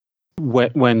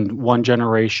when one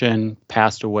generation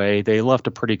passed away, they left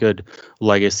a pretty good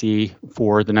legacy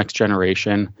for the next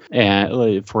generation.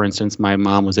 And for instance, my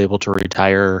mom was able to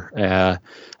retire, I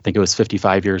think it was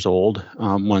 55 years old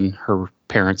when her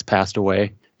parents passed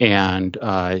away. And,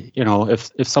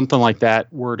 if something like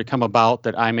that were to come about,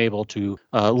 that I'm able to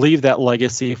leave that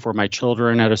legacy for my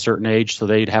children at a certain age so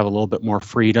they'd have a little bit more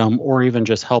freedom, or even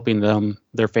just helping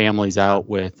their families out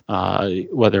with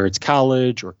whether it's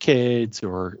college or kids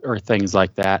or things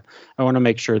like that. I want to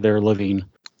make sure they're living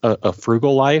a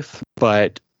frugal life,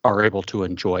 but are able to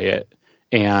enjoy it.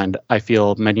 And I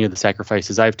feel many of the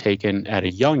sacrifices I've taken at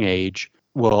a young age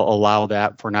will allow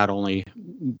that for not only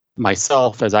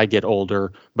myself as I get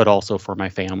older, but also for my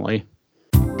family.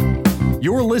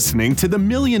 You're listening to the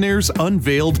Millionaires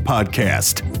Unveiled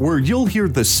podcast, where you'll hear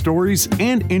the stories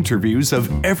and interviews of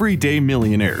everyday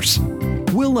millionaires.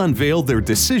 We'll unveil their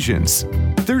decisions,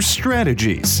 their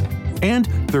strategies, and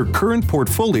their current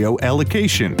portfolio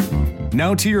allocation.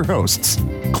 Now to your hosts,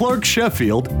 Clark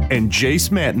Sheffield and Jace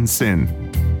Mattinson.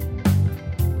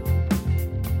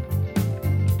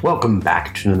 Welcome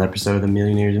back to another episode of the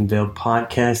Millionaires Unveiled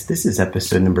podcast. This is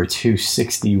episode number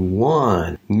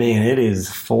 261. Man, it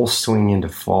is full swing into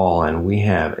fall, and we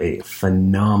have a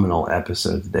phenomenal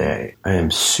episode today. I am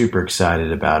super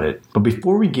excited about it. But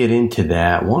before we get into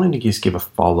that, I wanted to just give a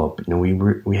follow-up.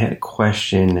 We had a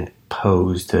question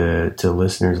posed to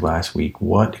listeners last week: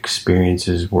 what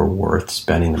experiences were worth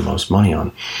spending the most money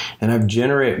on? And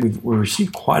we've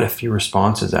received quite a few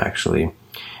responses, actually.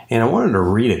 And I wanted to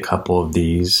read a couple of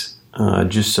these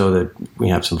just so that we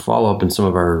have some follow-up, and some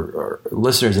of our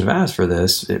listeners that have asked for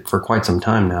this for quite some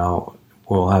time now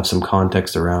will have some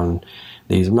context around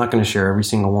these. I'm not going to share every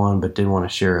single one, but did want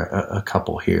to share a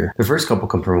couple here. The first couple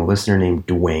come from a listener named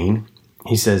Dwayne.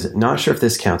 He says, not sure if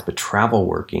this counts, but travel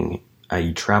working,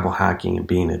 i.e. travel hacking and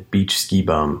being a beach ski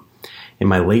bum in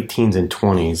my late teens and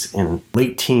 20s, and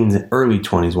late teens and early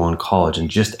 20s while in college and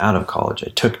just out of college.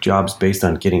 I took jobs based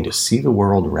on getting to see the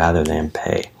world rather than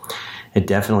pay. It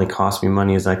definitely cost me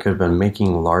money, as I could have been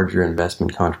making larger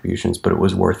investment contributions, but it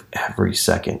was worth every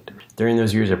second. During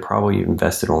those years, I probably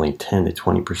invested only 10 to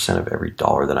 20% of every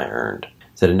dollar that I earned.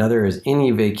 Said another is any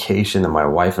vacation that my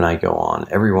wife and I go on.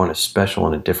 Everyone is special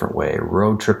in a different way.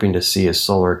 Road tripping to see a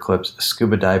solar eclipse,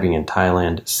 scuba diving in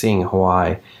Thailand, seeing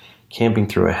Hawaii, camping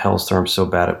through a hailstorm so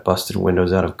bad it busted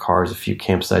windows out of cars a few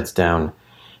campsites down,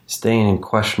 staying in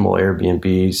questionable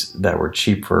Airbnbs that were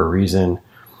cheap for a reason,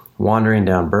 wandering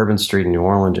down Bourbon Street in New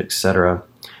Orleans, etc.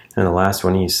 And the last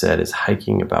one he said is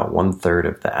hiking about 1/3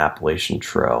 of the Appalachian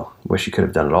Trail. Wish he could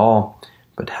have done it all,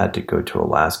 but had to go to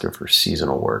Alaska for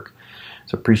seasonal work.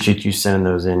 So appreciate you sending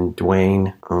those in,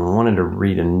 Dwayne. I wanted to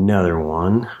read another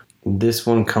one. This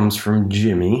one comes from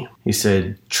Jimmy. He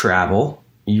said, travel.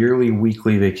 Yearly,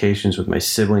 weekly vacations with my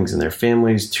siblings and their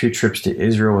families, 2 trips to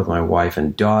Israel with my wife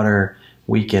and daughter,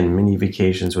 weekend mini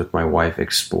vacations with my wife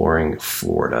exploring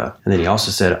Florida. And then he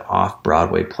also said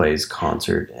off-Broadway plays,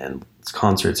 concerts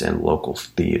and local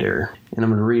theater. And I'm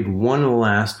going to read one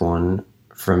last one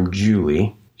from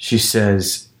Julie. She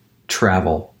says,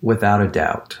 travel, without a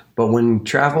doubt. But when you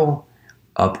travel,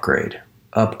 upgrade,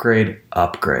 upgrade,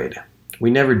 upgrade.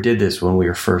 We never did this when we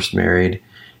were first married,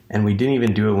 and we didn't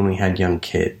even do it when we had young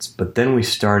kids. But then we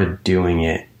started doing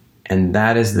it, and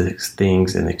that is the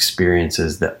things and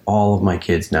experiences that all of my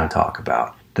kids now talk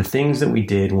about. The things that we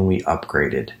did when we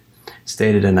upgraded.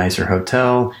 Stayed at a nicer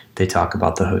hotel, they talk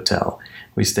about the hotel.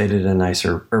 We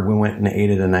we went and ate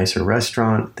at a nicer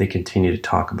restaurant, they continue to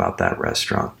talk about that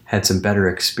restaurant. Had some better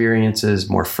experiences,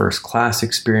 more first-class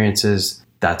experiences,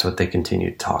 that's what they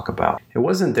continue to talk about. It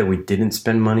wasn't that we didn't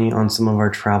spend money on some of our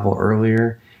travel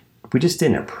earlier, we just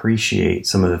didn't appreciate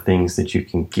some of the things that you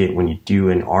can get when you do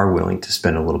and are willing to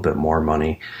spend a little bit more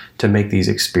money to make these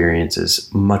experiences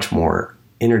much more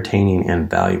entertaining and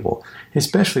valuable,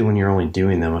 especially when you're only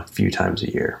doing them a few times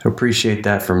a year. So appreciate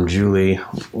that from Julie.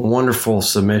 Wonderful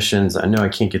submissions. I know I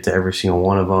can't get to every single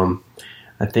one of them.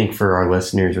 I think for our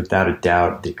listeners, without a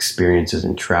doubt, the experiences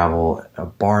in travel,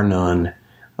 bar none,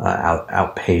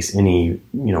 outpace any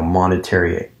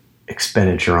monetary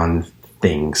expenditure on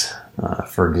things.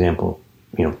 For example,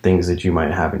 things that you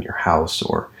might have in your house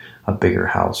or a bigger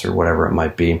house or whatever it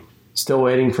might be. Still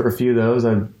waiting for a few of those.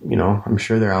 I'm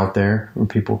sure they're out there and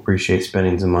people appreciate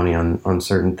spending some money on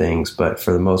certain things. But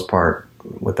for the most part,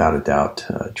 without a doubt,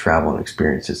 travel and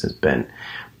experiences has been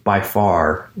by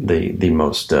far the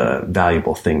most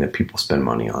valuable thing that people spend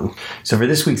money on. So for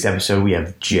this week's episode, we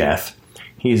have Jeff.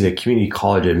 He's a community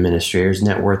college administrator. His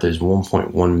net worth is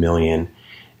 $1.1 million.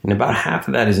 And about half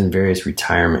of that is in various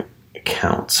retirement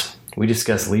accounts. We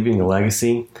discuss leaving a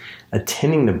legacy,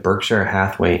 attending the Berkshire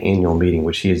Hathaway annual meeting,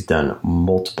 which he has done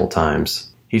multiple times.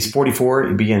 He's 44.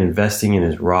 He began investing in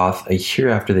his Roth a year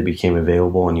after they became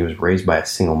available, and he was raised by a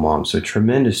single mom. So,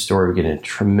 tremendous story. We get a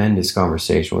tremendous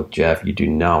conversation with Jeff. You do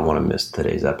not want to miss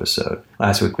today's episode.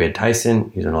 Last week we had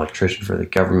Tyson. He's an electrician for the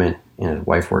government, and his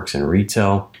wife works in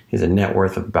retail. He has a net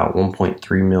worth of about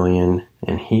 $1.3 million,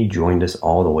 and he joined us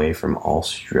all the way from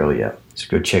Australia. So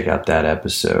go check out that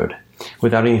episode.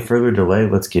 Without any further delay,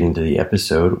 let's get into the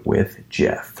episode with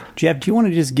Jeff. Jeff, do you want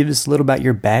to just give us a little about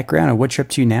your background and what you're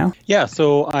up to now? Yeah,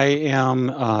 so I am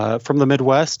from the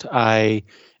Midwest. I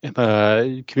am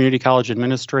a community college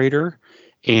administrator,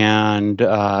 and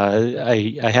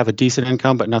I have a decent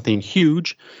income, but nothing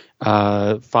huge.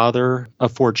 Father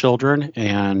of 4 children,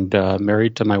 and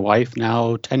married to my wife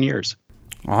now 10 years.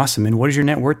 Awesome. And what is your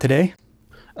net worth today?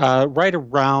 Right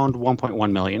around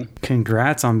 1.1 million.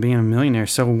 Congrats on being a millionaire.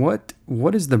 So what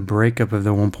is the breakup of the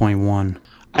 1.1?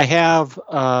 I have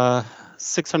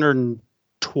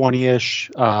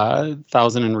 620-ish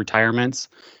thousand in retirements,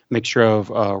 mixture of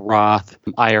Roth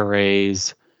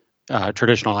IRAs,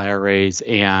 traditional IRAs,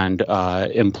 and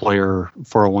employer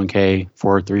 401k,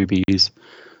 403bs.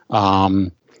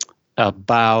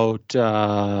 About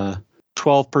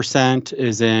 12%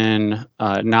 is in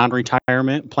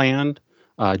non-retirement plan.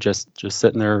 Just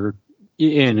sitting there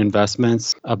in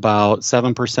investments, about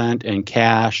 7% in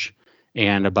cash,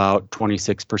 and about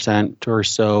 26% or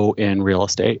so in real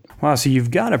estate. Wow, so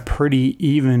you've got a pretty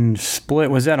even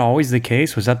split. Was that always the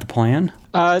case? Was that the plan?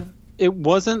 It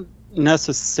wasn't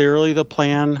necessarily the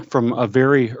plan. From a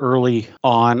very early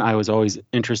on, I was always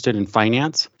interested in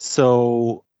finance.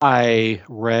 So I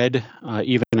read,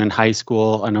 even in high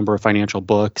school, a number of financial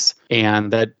books,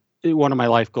 and that one of my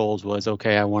life goals was,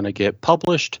 okay, I want to get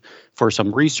published for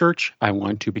some research. I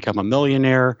want to become a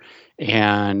millionaire,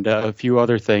 and a few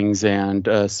other things. And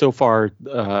so far,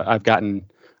 I've gotten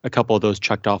a couple of those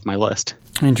checked off my list.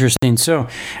 Interesting. So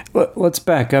let's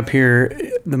back up here.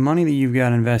 The money that you've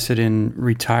got invested in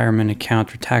retirement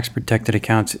accounts or tax protected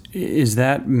accounts, is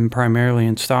that primarily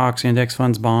in stocks, index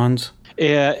funds, bonds?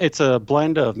 It's a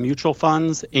blend of mutual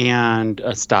funds and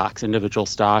stocks, individual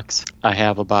stocks. I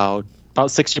have about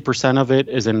 60% of it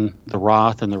is in the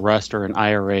Roth, and the rest are in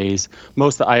IRAs.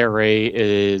 Most of the IRA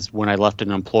is when I left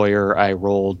an employer, I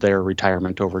rolled their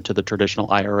retirement over to the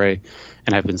traditional IRA,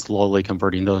 and I've been slowly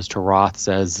converting those to Roths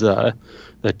as the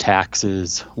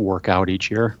taxes work out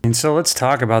each year. And so let's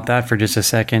talk about that for just a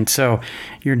second. So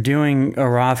you're doing a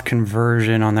Roth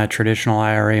conversion on that traditional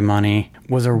IRA money.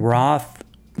 Was a Roth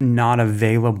not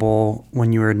available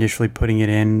when you were initially putting it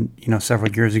in,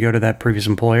 several years ago to that previous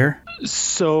employer?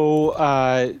 So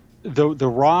the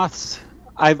Roths,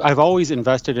 I've always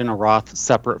invested in a Roth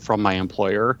separate from my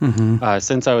employer. Mm-hmm.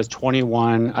 Since I was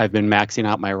 21, I've been maxing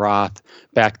out my Roth.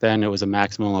 Back then, it was a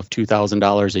maximum of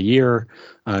 $2,000 a year.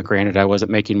 Granted, I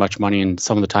wasn't making much money, and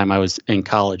some of the time I was in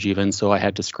college even, so I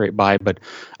had to scrape by. But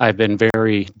I've been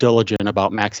very diligent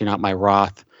about maxing out my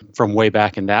Roth from way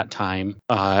back in that time.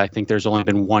 I think there's only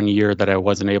been 1 year that I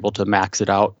wasn't able to max it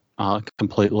out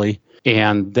completely.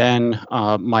 And then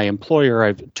my employer,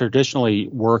 I've traditionally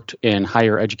worked in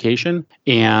higher education,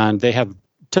 and they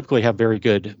typically have very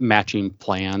good matching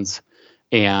plans.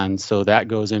 And so that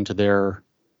goes into their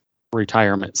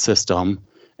retirement system.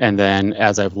 And then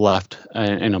as I've left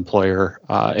an employer,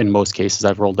 in most cases,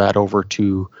 I've rolled that over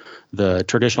to the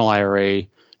traditional IRA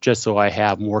just so I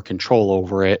have more control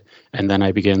over it. And then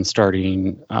I begin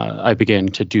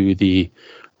to do the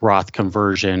Roth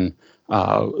conversion,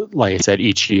 like I said,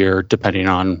 each year, depending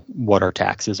on what our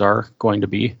taxes are going to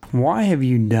be. Why have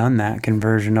you done that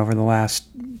conversion over the last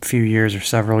few years or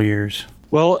several years?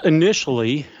 Well,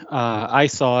 initially, I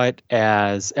saw it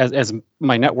as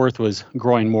my net worth was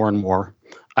growing more and more.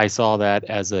 I saw that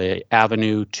as an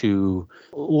avenue to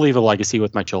leave a legacy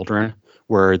with my children,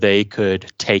 where they could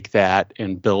take that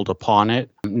and build upon it.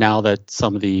 Now that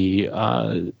some of the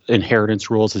inheritance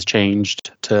rules has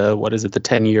changed to, the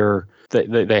 10-year,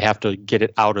 they have to get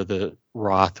it out of the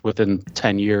Roth within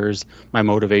 10 years. My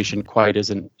motivation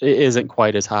isn't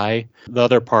quite as high. The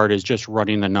other part is just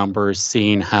running the numbers,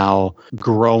 seeing how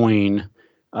growing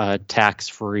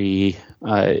tax-free,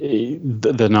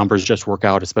 the numbers just work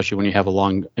out, especially when you have a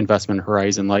long investment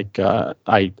horizon like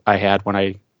I had when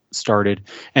I started,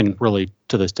 and really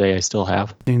to this day I still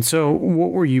have. And so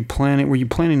what were you planning? Were you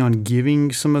planning on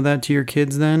giving some of that to your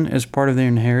kids then as part of their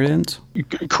inheritance?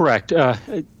 Correct.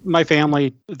 My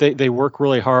family, they work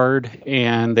really hard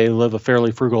and they live a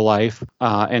fairly frugal life.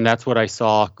 And that's what I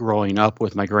saw growing up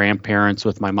with my grandparents,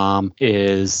 with my mom,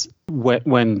 is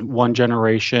when one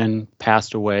generation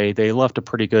passed away, they left a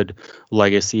pretty good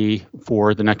legacy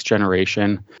for the next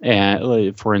generation.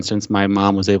 And for instance, my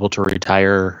mom was able to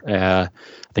retire, I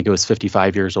think it was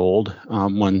 55 years old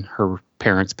when her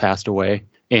parents passed away.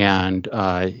 And,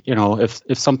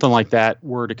 if something like that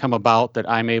were to come about, that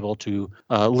I'm able to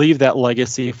leave that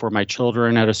legacy for my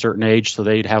children at a certain age so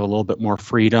they'd have a little bit more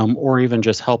freedom, or even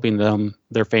just helping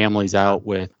their families out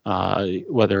with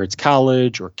whether it's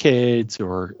college or kids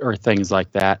or things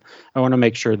like that. I want to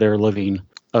make sure they're living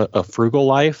a frugal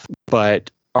life,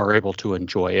 but are able to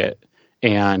enjoy it.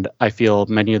 And I feel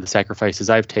many of the sacrifices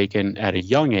I've taken at a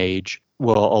young age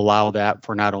will allow that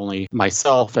for not only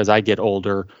myself as I get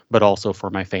older, but also for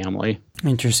my family.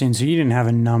 Interesting. So you didn't have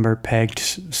a number pegged,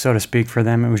 so to speak, for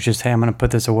them. It was just, hey, I'm going to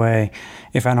put this away.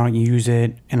 If I don't use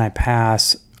it and I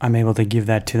pass, I'm able to give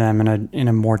that to them in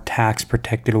a more tax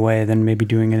protected way than maybe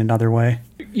doing it another way.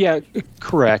 Yeah,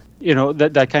 correct.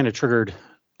 That kind of triggered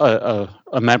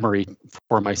a memory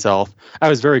for myself. I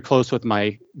was very close with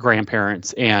my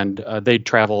grandparents, and they'd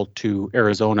travel to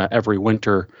Arizona every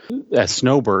winter as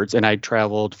snowbirds. And I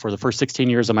traveled for the first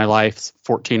 16 years of my life.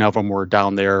 14 of them were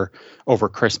down there over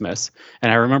Christmas.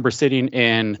 And I remember sitting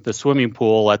in the swimming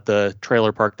pool at the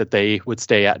trailer park that they would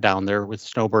stay at down there with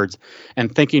snowbirds,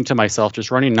 and thinking to myself, just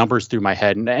running numbers through my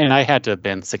head. And I had to have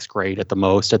been sixth grade at the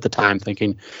most at the time,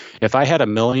 thinking if I had $1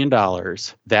 million,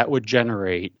 that would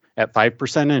generate at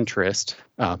 5% interest.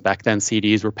 Back then,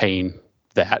 CDs were paying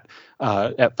that.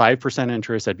 At 5%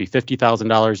 interest, that'd be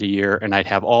 $50,000 a year, and I'd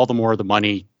have all the more of the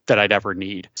money that I'd ever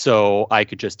need. So I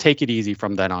could just take it easy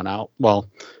from then on out. Well,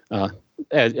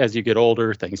 as you get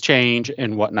older, things change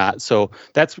and whatnot. So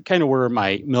that's kind of where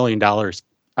my $1 million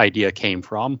idea came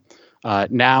from.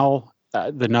 Now,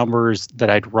 the numbers that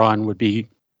I'd run would be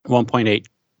 1.8,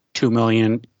 2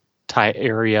 million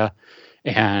area,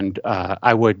 and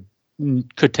I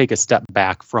could take a step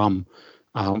back from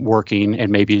working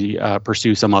and maybe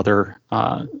pursue some other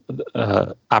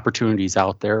opportunities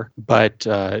out there. But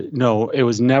no, it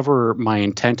was never my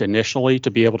intent initially to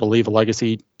be able to leave a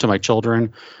legacy to my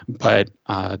children. But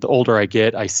the older I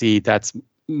get, I see that's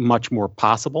much more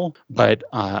possible. But,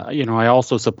 I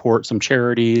also support some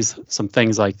charities, some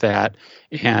things like that.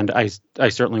 And I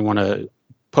certainly want to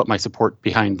put my support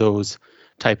behind those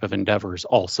type of endeavors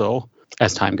also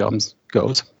as time goes.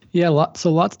 Yeah,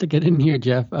 lots to get in here,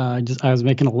 Jeff. I was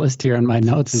making a list here on my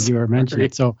notes as you were mentioning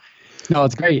it. So, no,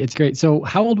 it's great. It's great. So,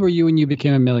 how old were you when you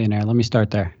became a millionaire? Let me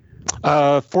start there.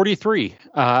 43.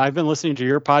 I've been listening to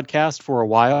your podcast for a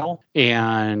while,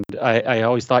 and I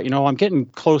always thought, I'm getting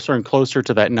closer and closer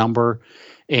to that number,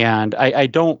 and I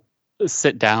don't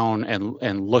sit down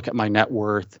and look at my net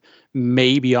worth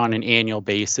maybe on an annual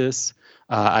basis.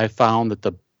 I found that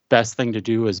the best thing to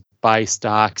do is buy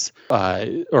stocks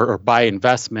or buy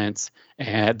investments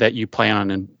that you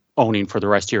plan on owning for the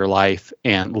rest of your life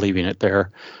and leaving it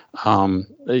there.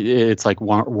 It's like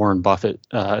Warren Buffett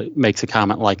makes a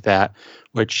comment like that,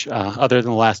 which other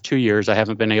than the last 2 years, I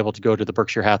haven't been able to go to the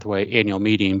Berkshire Hathaway annual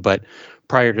meeting. But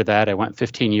prior to that, I went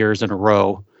 15 years in a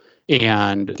row.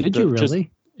 And did you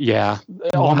really? Yeah.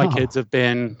 Wow. All my kids have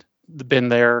been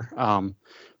there.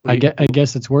 I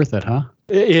guess it's worth it, huh?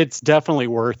 It's definitely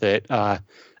worth it.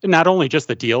 Not only just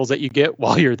the deals that you get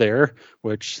while you're there,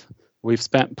 which we've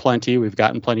spent plenty. We've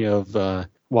gotten plenty of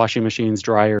washing machines,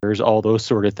 dryers, all those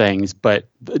sort of things. But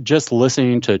just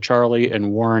listening to Charlie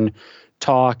and Warren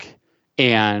talk,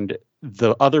 and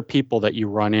the other people that you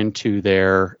run into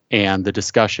there, and the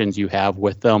discussions you have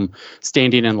with them,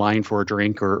 standing in line for a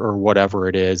drink or whatever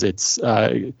it is, it's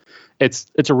a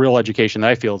real education that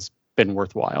I feel has been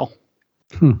worthwhile.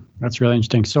 That's really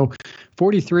interesting. So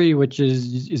 43, which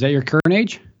is that your current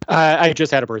age? I just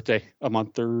had a birthday a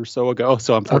month or so ago,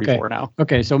 so I'm 44 now.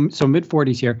 Okay, so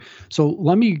mid-40s here. So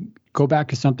let me go back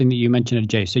to something that you mentioned,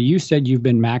 Jay. So you said you've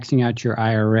been maxing out your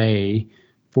IRA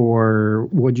for,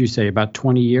 what'd you say, about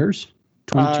 20 years?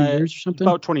 22 years or something?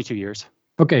 About 22 years.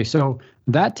 Okay, so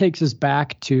that takes us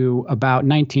back to about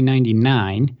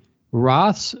 1999.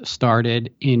 Roths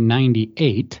started in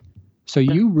 98. So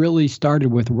you really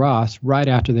started with Roths right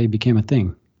after they became a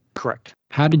thing. Correct.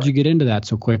 How did you get into that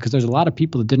so quick? Because there's a lot of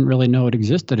people that didn't really know it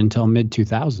existed until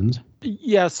mid-2000s.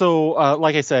 Yeah, so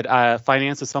like I said,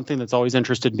 finance is something that's always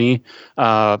interested me.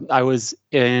 I was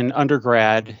in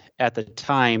undergrad at the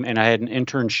time, and I had an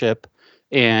internship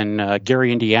in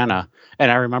Gary, Indiana.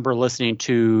 And I remember listening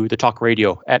to the talk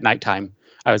radio at nighttime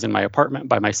I was in my apartment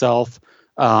by myself.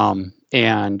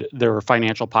 And there were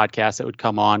financial podcasts that would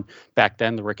come on. Back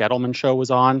then, the Rick Edelman show was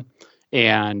on.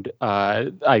 And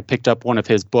I picked up one of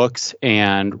his books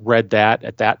and read that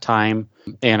at that time.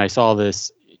 And I saw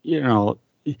this,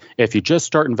 if you just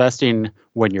start investing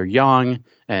when you're young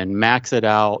and max it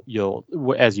out,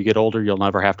 as you get older, you'll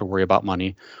never have to worry about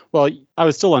money. Well, I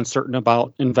was still uncertain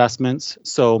about investments.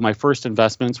 So my first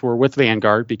investments were with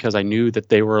Vanguard because I knew that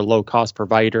they were a low cost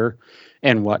provider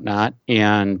and whatnot.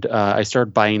 And I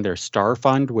started buying their Star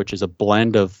Fund, which is a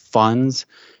blend of funds.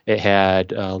 It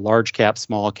had large cap,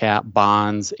 small cap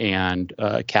bonds and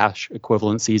cash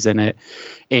equivalencies in it.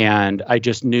 And I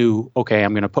just knew, okay,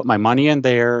 I'm going to put my money in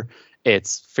there.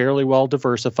 It's fairly well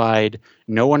diversified.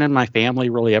 No one in my family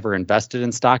really ever invested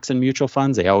in stocks and mutual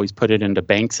funds. They always put it into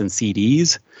banks and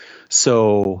CDs.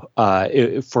 So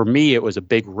for me, it was a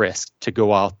big risk to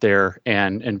go out there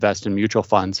and invest in mutual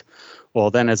funds.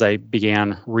 Well, then as I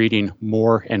began reading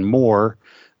more and more,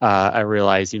 I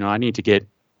realized, I need to get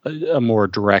a more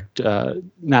direct,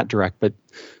 not direct, but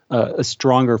a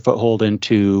stronger foothold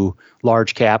into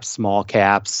large caps, small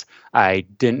caps. I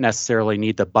didn't necessarily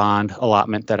need the bond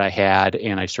allotment that I had,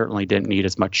 and I certainly didn't need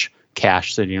as much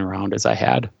cash sitting around as I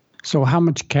had. So how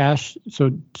much cash,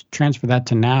 so transfer that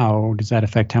to now, does that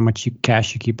affect how much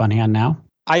cash you keep on hand now?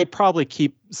 I probably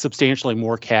keep substantially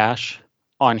more cash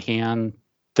on hand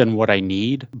than what I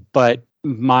need, but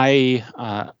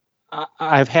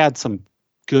I've had some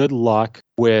good luck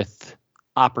with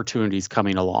opportunities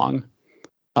coming along.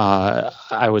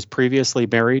 I was previously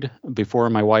married before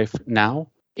my wife now.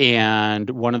 And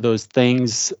one of those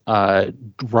things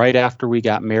right after we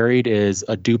got married is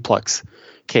a duplex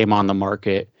came on the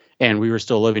market, and we were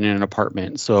still living in an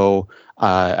apartment. So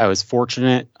I was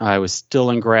fortunate. I was still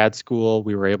in grad school.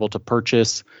 We were able to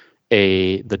purchase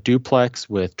the duplex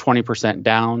with 20%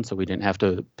 down, so we didn't have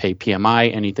to pay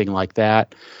PMI, anything like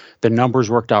that. The numbers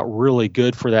worked out really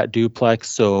good for that duplex.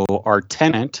 So our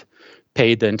tenant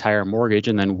paid the entire mortgage,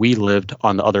 and then we lived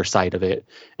on the other side of it.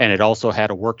 And it also had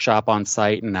a workshop on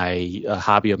site, and a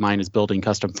hobby of mine is building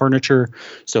custom furniture.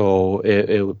 So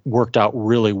it worked out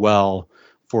really well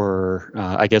for,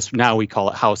 I guess now we call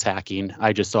it house hacking.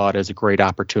 I just saw it as a great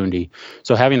opportunity.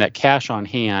 So having that cash on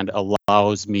hand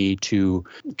allows me to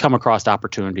come across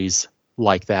opportunities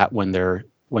like that when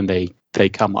they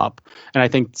come up. And I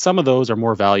think some of those are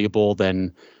more valuable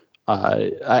than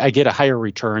I get a higher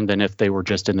return than if they were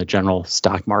just in the general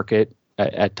stock market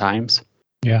at times.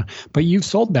 Yeah. But you've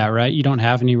sold that, right? You don't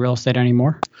have any real estate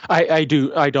anymore? I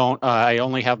do. I don't. I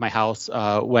only have my house.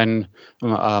 When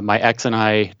my ex and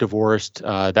I divorced,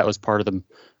 that was part of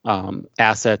the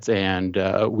assets, and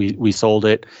we sold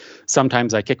it.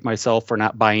 Sometimes I kick myself for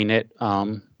not buying it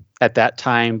at that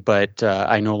time, but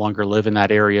I no longer live in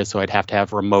that area, so I'd have to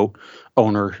have remote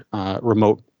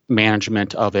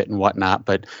management of it and whatnot.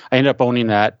 But I ended up owning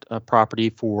that property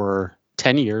for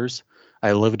 10 years.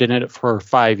 I lived in it for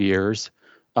 5 years.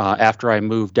 After I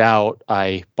moved out,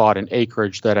 I bought an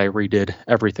acreage that I redid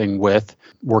everything with,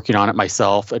 working on it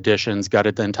myself, additions,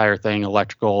 gutted the entire thing,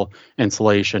 electrical,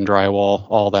 insulation, drywall,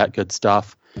 all that good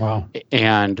stuff. Wow.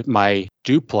 And my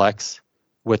duplex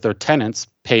with their tenants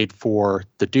paid for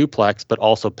the duplex, but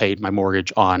also paid my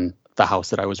mortgage on the house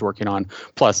that I was working on,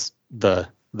 plus the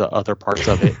other parts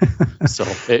of it. So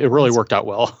it really worked out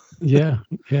well. Yeah.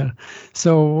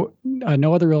 So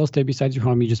no other real estate besides your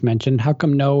home you just mentioned. How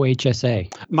come no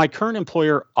HSA? My current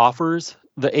employer offers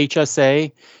the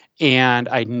HSA, and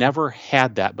I never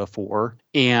had that before.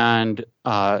 And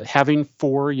having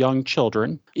 4 young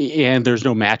children, and there's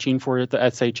no matching for the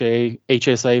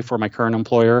HSA for my current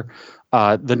employer,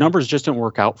 the numbers just didn't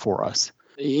work out for us.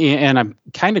 And I'm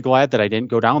kind of glad that I didn't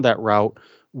go down that route.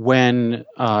 When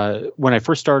I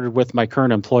first started with my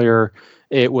current employer,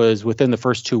 it was within the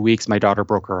first 2 weeks my daughter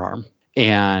broke her arm,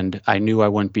 and I knew I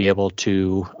wouldn't be able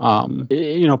to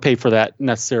pay for that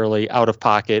necessarily out of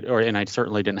pocket, and I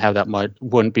certainly didn't have that much,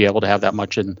 wouldn't be able to have that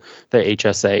much in the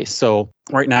HSA. So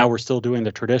right now we're still doing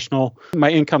the traditional. My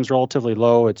income's relatively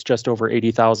low; it's just over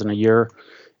 $80,000 a year,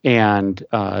 and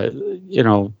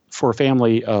for a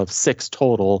family of 6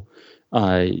 total,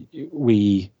 and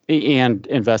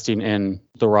investing in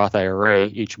the Roth IRA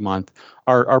each month,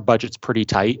 our budget's pretty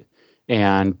tight,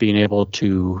 and being able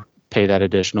to pay that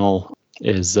additional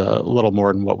is a little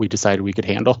more than what we decided we could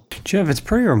handle. Jeff, it's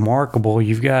pretty remarkable.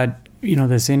 You've got,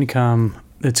 this income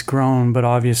that's grown, but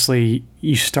obviously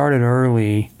you started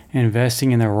early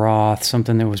investing in the Roth,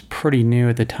 something that was pretty new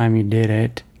at the time you did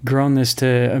it. Grown this to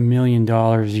 $1 million.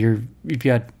 You've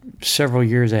got several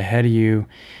years ahead of you.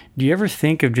 Do you ever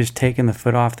think of just taking the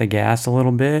foot off the gas a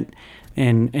little bit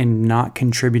and not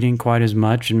contributing quite as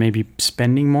much and maybe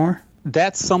spending more?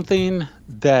 That's something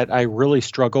that I really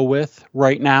struggle with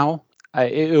right now.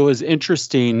 It was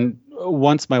interesting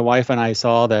once my wife and I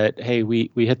saw that, hey, we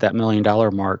hit that $1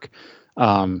 million mark.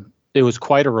 It was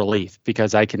quite a relief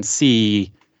because I can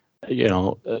see,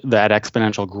 that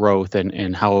exponential growth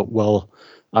and how well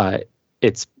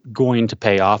it's going to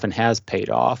pay off and has paid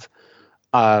off.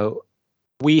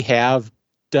 We have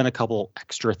done a couple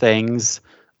extra things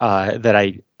that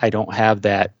I don't have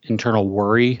that internal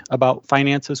worry about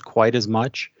finances quite as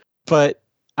much, but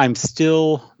I'm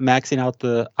still maxing out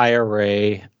the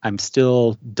IRA. I'm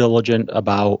still diligent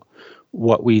about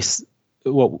what we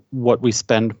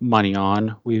spend money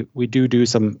on. We do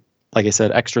some, like I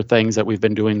said, extra things that we've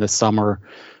been doing this summer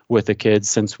with the kids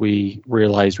since we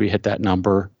realized we hit that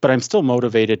number. But I'm still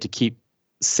motivated to keep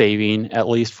saving, at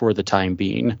least for the time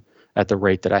being, at the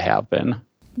rate that I have been.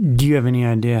 Do you have any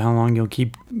idea how long you'll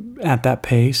keep at that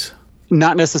pace?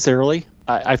 Not necessarily.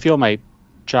 I feel my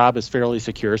job is fairly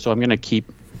secure, so I'm going to keep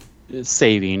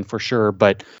saving for sure.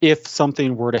 But if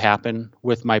something were to happen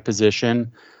with my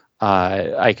position,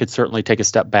 I could certainly take a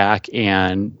step back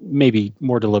and maybe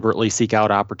more deliberately seek out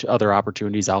other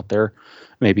opportunities out there,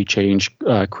 maybe change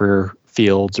career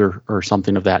fields or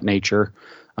something of that nature.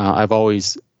 I've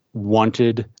always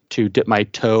wanted to dip my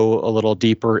toe a little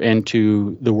deeper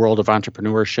into the world of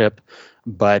entrepreneurship,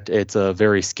 but it's a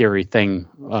very scary thing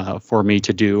for me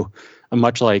to do.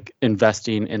 Much like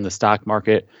investing in the stock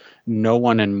market, no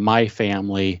one in my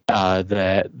family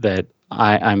that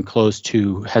I'm close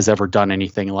to has ever done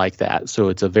anything like that. So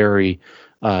it's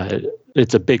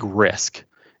it's a big risk.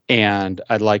 And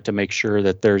I'd like to make sure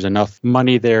that there's enough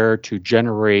money there to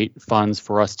generate funds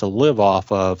for us to live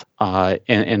off of,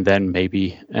 and then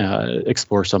maybe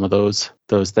explore some of those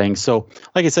things. So,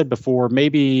 like I said before,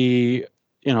 maybe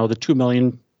the $2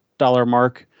 million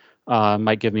mark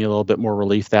might give me a little bit more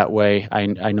relief that way.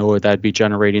 I know that'd be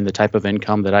generating the type of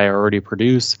income that I already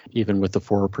produce, even with the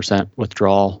 4%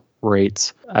 withdrawal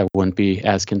rates. I wouldn't be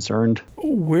as concerned.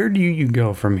 Where do you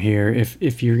go from here?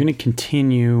 If you're going to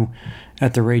continue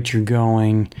at the rate you're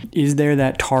going, is there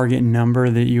that target number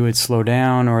that you would slow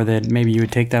down, or that maybe you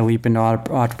would take that leap into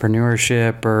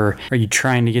entrepreneurship, or are you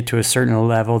trying to get to a certain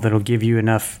level that'll give you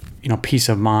enough peace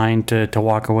of mind to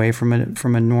walk away from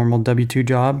a normal W-2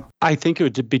 job? I think it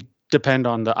would depend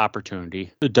on the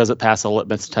opportunity. Does it pass a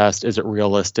litmus test? Is it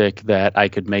realistic that I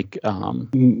could make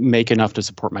enough to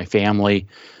support my family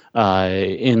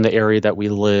in the area that we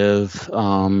live,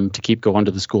 to keep going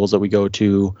to the schools that we go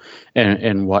to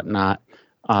and whatnot?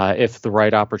 If the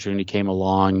right opportunity came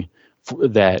along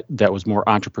that was more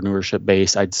entrepreneurship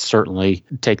based, I'd certainly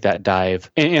take that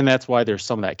dive. And that's why there's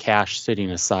some of that cash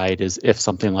sitting aside, is if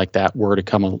something like that were to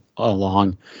come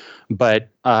along. But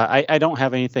I don't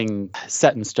have anything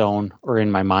set in stone or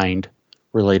in my mind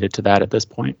related to that at this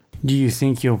point. Do you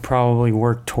think you'll probably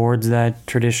work towards that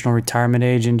traditional retirement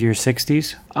age into your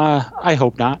 60s? I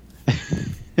hope not.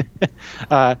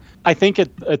 I think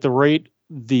at the rate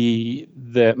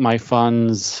that my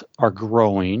funds are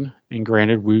growing, and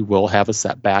granted we will have a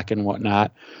setback and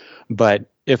whatnot, but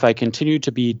if I continue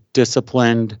to be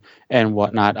disciplined and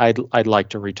whatnot, I'd like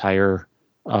to retire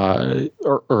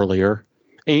earlier.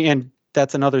 And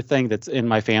that's another thing that's in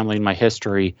my family and my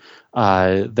history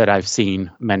that I've seen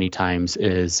many times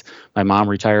is my mom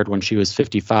retired when she was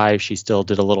 55. She still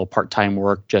did a little part-time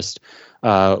work just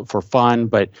for fun,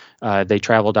 but they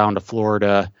travel down to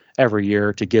Florida every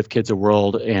year to Give Kids a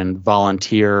World and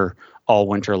volunteer all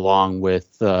winter long with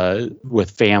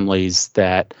families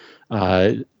that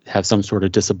have some sort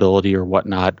of disability or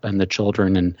whatnot, and the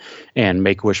children and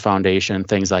Make-A-Wish Foundation,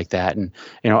 things like that. And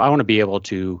I want to be able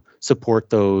to support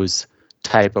those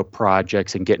type of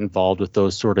projects and get involved with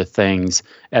those sort of things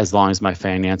as long as my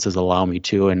finances allow me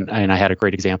to. And I had a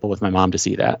great example with my mom to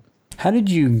see that. How did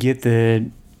you get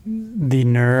the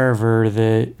nerve or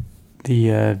the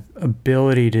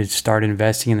ability to start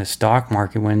investing in the stock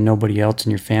market when nobody else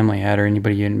in your family had, or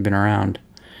anybody you hadn't been around,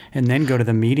 and then go to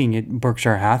the meeting at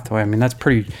Berkshire Hathaway? I mean, that's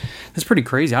pretty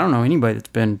crazy. I don't know anybody that's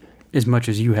been as much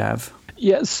as you have.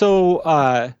 Yeah, so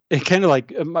it kind of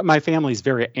like my family's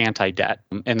very anti-debt,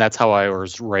 and that's how I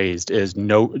was raised. Is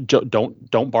no,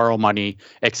 don't borrow money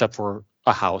except for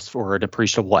a house or an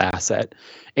appreciable asset.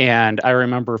 And I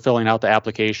remember filling out the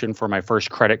application for my first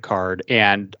credit card,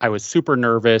 and I was super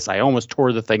nervous. I almost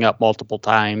tore the thing up multiple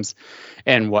times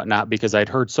and whatnot because I'd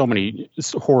heard so many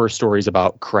horror stories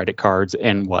about credit cards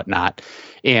and whatnot.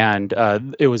 And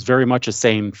it was very much the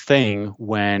same thing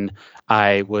when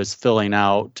I was filling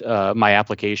out my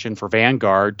application for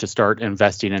Vanguard to start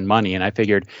investing in money. And I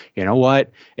figured, you know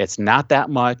what? It's not that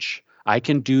much. I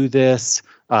can do this.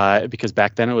 because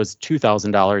back then it was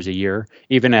 $2,000 a year.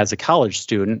 Even as a college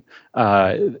student,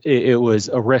 it was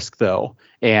a risk though,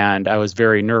 and I was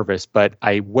very nervous. But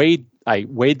I weighed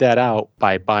that out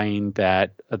by buying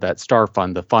that star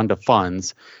fund, the fund of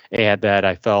funds, and that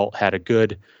I felt had a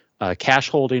good cash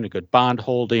holding, a good bond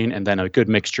holding, and then a good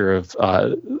mixture of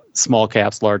small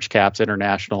caps, large caps,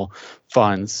 international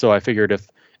funds. So I figured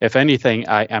if anything,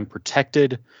 I am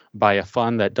protected by a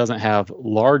fund that doesn't have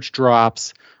large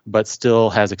drops, but still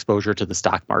has exposure to the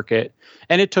stock market.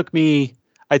 And it took me,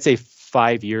 I'd say,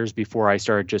 5 years before I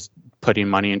started just putting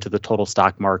money into the total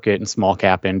stock market and small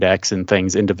cap index and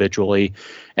things individually.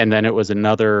 And then it was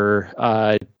another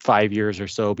 5 years or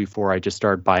so before I just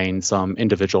started buying some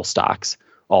individual stocks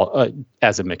all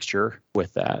as a mixture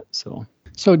with that. So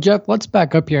Jeff, let's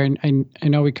back up here. And I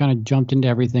know we kind of jumped into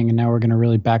everything, and now we're going to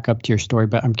really back up to your story.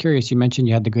 But I'm curious, you mentioned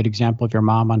you had the good example of your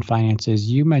mom on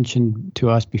finances. You mentioned to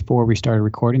us before we started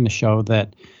recording the show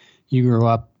that you grew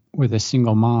up with a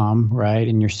single mom, right,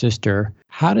 and your sister.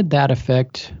 How did that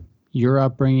affect your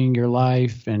upbringing, your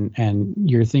life, and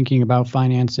your thinking about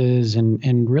finances?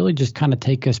 And really just kind of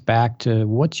take us back to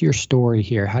what's your story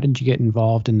here? How did you get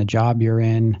involved in the job you're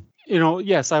in?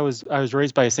 Yes, I was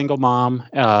raised by a single mom,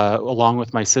 along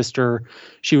with my sister.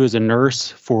 She was a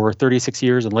nurse for 36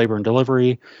 years in labor and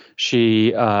delivery.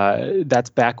 That's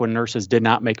back when nurses did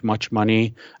not make much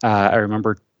money. I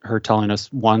remember her telling us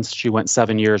once she went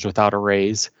 7 years without a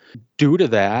raise. Due to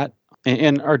that,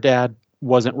 and our dad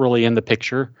wasn't really in the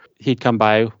picture. He'd come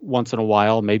by once in a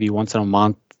while, maybe once in a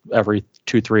month, every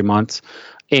 2-3 months.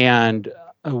 And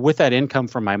with that income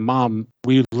from my mom,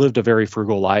 we lived a very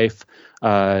frugal life.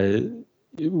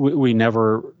 We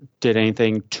never did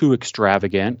anything too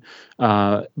extravagant,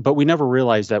 but we never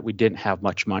realized that we didn't have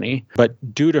much money. But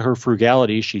due to her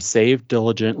frugality, she saved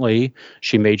diligently.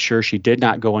 She made sure she did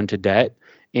not go into debt.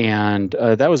 And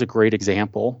that was a great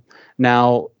example.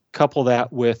 Now, couple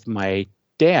that with my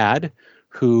dad,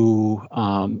 who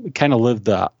kind of lived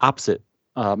the opposite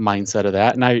mindset of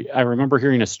that. And I remember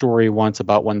hearing a story once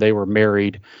about when they were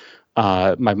married.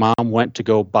 My mom went to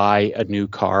go buy a new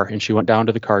car, and she went down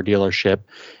to the car dealership,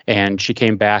 and she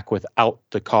came back without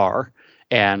the car.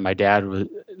 And my dad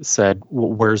said,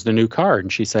 well, where's the new car?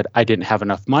 And she said, I didn't have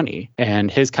enough money. And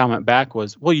his comment back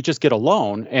was, well, you just get a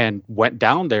loan, and went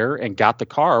down there and got the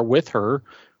car with her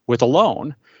with a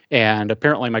loan. And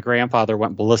apparently my grandfather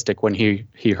went ballistic when he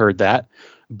heard that.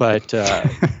 But,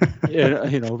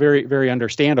 very, very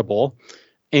understandable.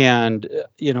 And,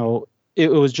 it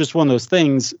was just one of those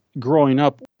things growing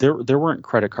up. There weren't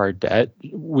credit card debt.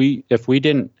 If we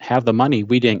didn't have the money,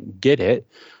 we didn't get it.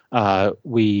 Yet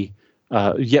we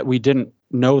didn't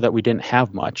know that we didn't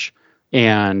have much.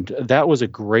 And that was a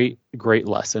great, great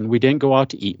lesson. We didn't go out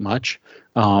to eat much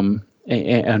and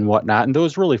whatnot. And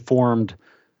those really formed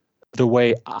the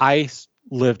way I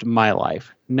lived my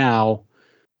life. Now,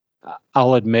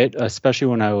 I'll admit, especially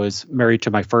when I was married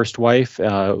to my first wife,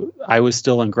 I was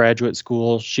still in graduate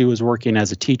school. She was working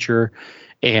as a teacher,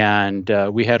 and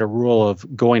we had a rule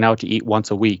of going out to eat once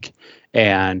a week.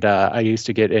 And I used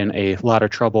to get in a lot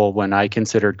of trouble when I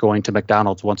considered going to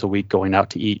McDonald's once a week, going out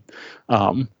to eat.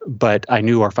 But I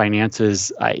knew our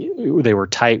finances, they were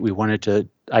tight.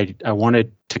 I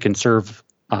wanted to conserve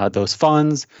those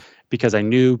funds, because I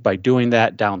knew by doing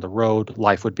that down the road,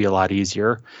 life would be a lot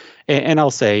easier. And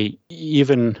I'll say,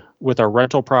 even with our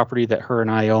rental property that her and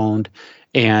I owned,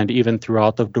 and even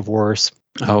throughout the divorce,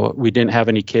 we didn't have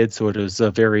any kids, so it was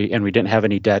and we didn't have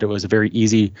any debt. It was a very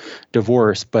easy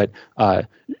divorce, but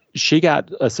she got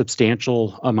a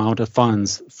substantial amount of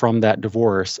funds from that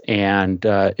divorce. And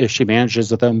if she manages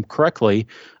them correctly,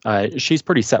 she's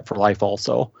pretty set for life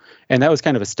also. And that was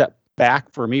kind of a step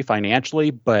back for me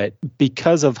financially, but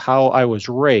because of how I was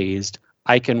raised,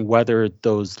 I can weather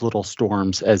those little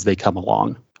storms as they come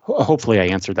along. Hopefully I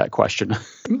answered that question.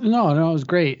 No, it was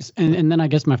great. And then I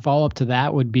guess my follow-up to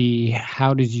that would be,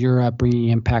 how does your upbringing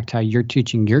impact how you're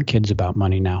teaching your kids about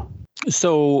money now?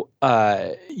 So,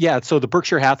 so the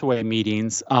Berkshire Hathaway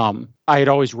meetings, I had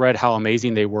always read how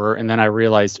amazing they were. And then I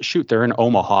realized, shoot, they're in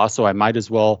Omaha. So I might as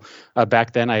well,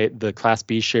 back then the Class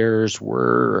B shares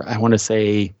were, I want to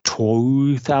say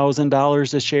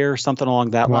 $2,000 a share, something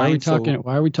along that line.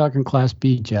 Why are we talking Class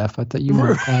B, Jeff? I thought you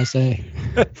were Class A.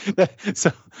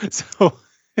 So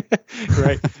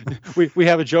right. We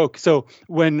have a joke. So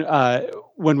when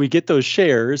we get those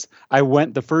shares, I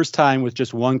went the first time with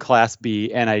just one Class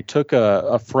B, and I took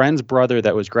a friend's brother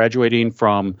that was graduating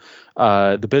from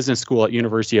the business school at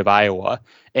University of Iowa.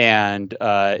 And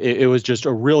it was just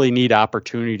a really neat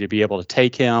opportunity to be able to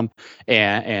take him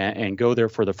and go there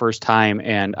for the first time.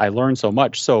 And I learned so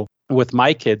much. So with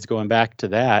my kids, going back to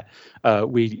that,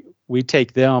 we we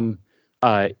take them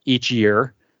each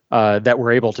year that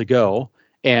we're able to go,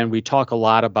 and we talk a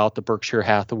lot about the Berkshire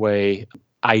Hathaway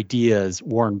ideas,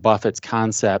 Warren Buffett's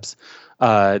concepts.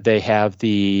 They have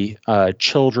the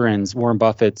Warren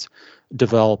Buffett's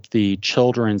developed the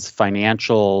children's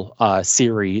financial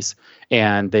series,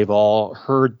 and they've all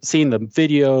seen the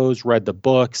videos, read the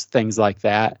books, things like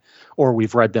that, or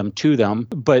we've read them to them.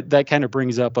 But that kind of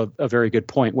brings up a very good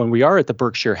point. When we are at the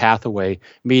Berkshire Hathaway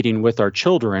meeting with our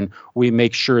children, we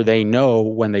make sure they know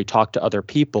when they talk to other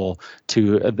people,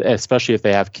 especially if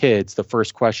they have kids, the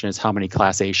first question is, how many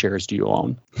Class A shares do you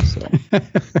own? So.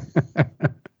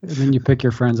 And then you pick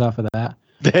your friends off of that.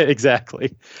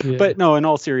 Exactly. Yeah. But no, in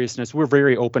all seriousness, we're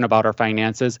very open about our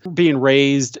finances. Being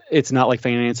raised, it's not like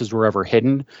finances were ever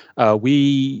hidden.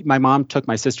 My mom took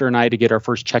my sister and I to get our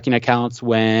first checking accounts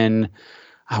when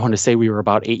I want to say we were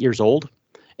about 8 years old.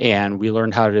 And we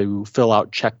learned how to fill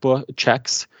out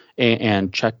checks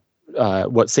and check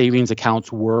what savings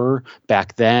accounts were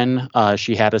back then.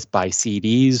 She had us buy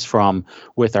CDs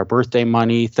with our birthday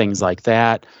money, things like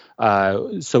that.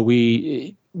 So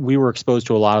we were exposed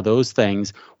to a lot of those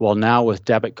things. Well, now with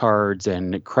debit cards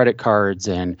and credit cards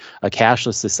and a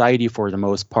cashless society for the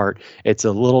most part, it's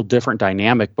a little different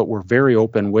dynamic, but we're very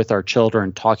open with our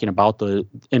children talking about the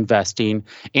investing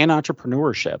and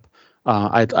entrepreneurship.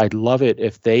 I'd love it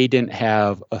if they didn't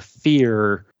have a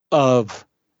fear of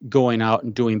going out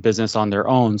and doing business on their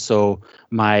own. So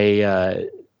my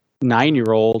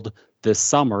 9-year-old this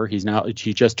summer, he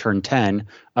just turned 10.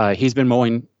 He's been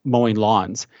mowing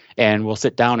lawns, and we'll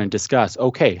sit down and discuss,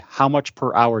 okay, how much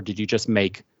per hour did you just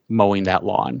make mowing that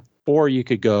lawn? Or you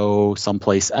could go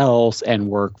someplace else and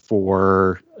work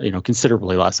for,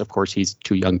 considerably less. Of course, he's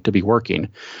too young to be working,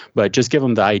 but just give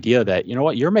him the idea that, you know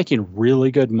what, you're making really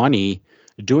good money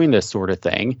doing this sort of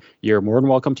thing. You're more than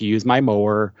welcome to use my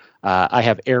mower. I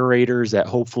have aerators that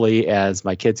hopefully as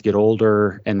my kids get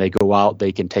older and they go out,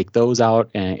 they can take those out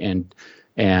and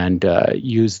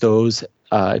use those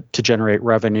to generate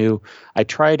revenue. I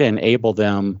try to enable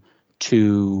them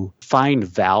to find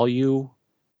value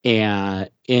in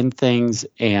things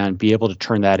and be able to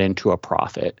turn that into a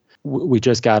profit. We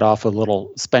just got off a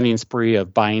little spending spree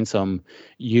of buying some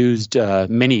used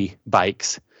mini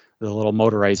bikes, the little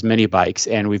motorized mini bikes,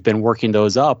 and we've been working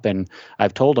those up, and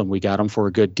I've told them we got them for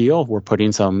a good deal. We're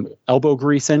putting some elbow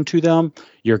grease into them.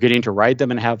 You're getting to ride them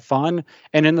and have fun,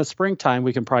 and in the springtime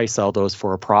we can probably sell those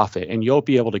for a profit, and you'll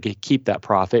be able to keep that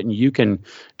profit, and you can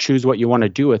choose what you want to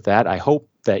do with that. I hope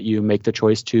that you make the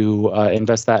choice to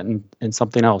invest that in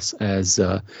something else as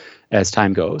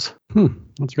time goes.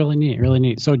 That's really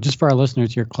neat. So just for our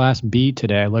listeners here, Class B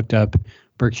today, I looked up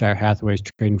Berkshire Hathaway's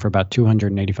trading for about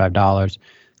 $285.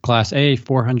 Class A,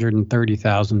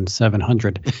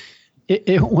 $430,700.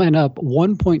 It went up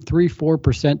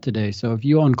 1.34% today. So if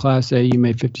you own Class A, you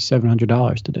made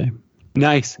 $5,700 today.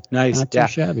 Nice. Not too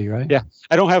shabby, right? Yeah.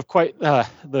 I don't have quite the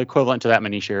equivalent to that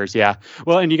many shares. Yeah.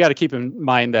 Well, and you got to keep in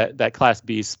mind that Class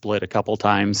B split a couple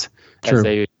times. True. As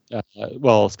they,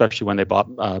 especially when they bought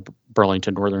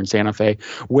Burlington Northern Santa Fe,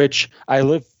 which I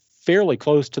live fairly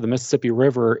close to the Mississippi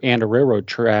River and a railroad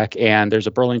track, and there's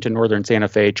a Burlington Northern Santa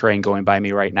Fe train going by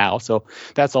me right now. So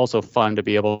that's also fun to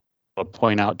be able to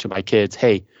point out to my kids,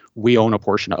 hey, we own a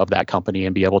portion of that company,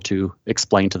 and be able to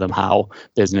explain to them how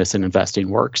business and investing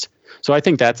works. So I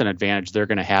think that's an advantage they're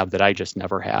going to have that I just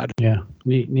never had. Yeah,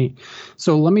 neat.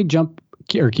 So let me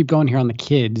keep going here on the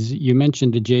kids. You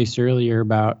mentioned to Jace earlier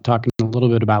about talking a little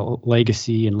bit about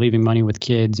legacy and leaving money with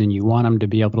kids, and you want them to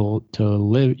be able to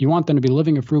live. You want them to be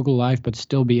living a frugal life, but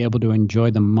still be able to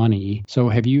enjoy the money. So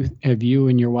have you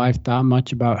and your wife thought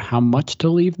much about how much to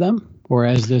leave them, or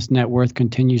as this net worth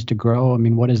continues to grow? I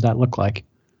mean, what does that look like?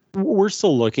 We're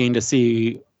still looking to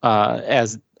see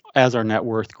as our net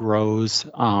worth grows,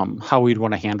 how we'd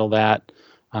want to handle that.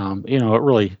 It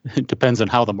really depends on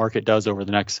how the market does over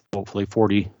the next, hopefully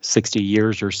 40, 60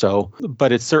 years or so.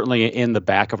 But it's certainly in the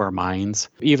back of our minds.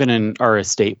 Even in our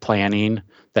estate planning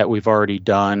that we've already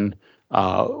done,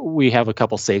 we have a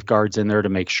couple safeguards in there to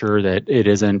make sure that it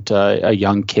isn't a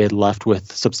young kid left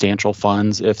with substantial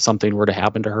funds if something were to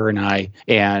happen to her and I.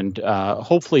 And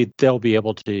hopefully they'll be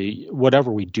able to,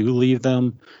 whatever we do leave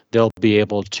them, they'll be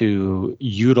able to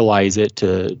utilize it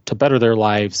to better their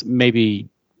lives, maybe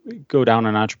go down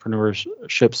an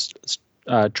entrepreneurship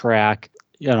track,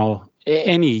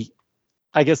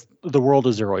 I guess the world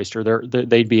is their oyster.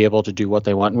 They'd be able to do what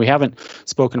they want. And we haven't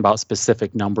spoken about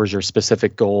specific numbers or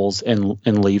specific goals in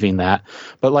leaving that.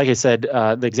 But like I said,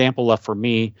 the example left for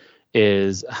me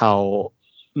is how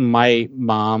my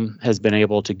mom has been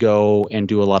able to go and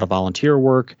do a lot of volunteer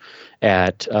work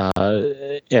at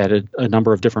a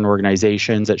number of different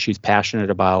organizations that she's passionate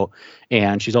about,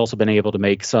 and she's also been able to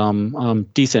make some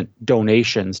decent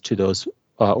donations to those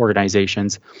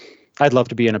organizations. I'd love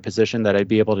to be in a position that I'd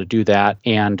be able to do that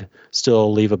and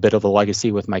still leave a bit of a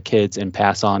legacy with my kids and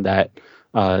pass on that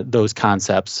those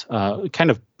concepts,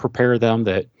 kind of prepare them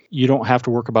that you don't have to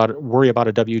worry about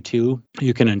a W-2.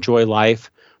 You can enjoy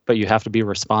life, but you have to be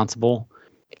responsible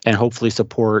and hopefully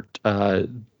support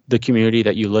the community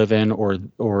that you live in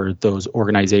or those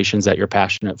organizations that you're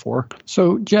passionate for.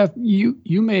 So, Jeff, you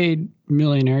made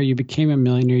millionaire. You became a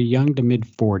millionaire young to mid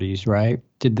 40s, right?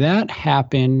 Did that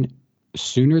happen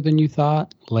sooner than you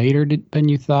thought, later than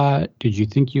you thought? Did you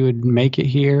think you would make it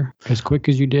here as quick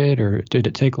as you did, or did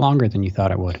it take longer than you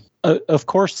thought it would? Of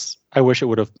course, I wish it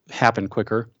would have happened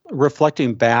quicker.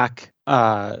 Reflecting back,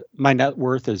 my net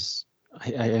worth is,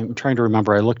 I'm trying to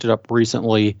remember, I looked it up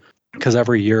recently because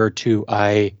every year or two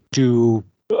I do,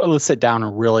 let's sit down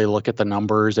and really look at the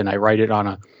numbers, and I write it on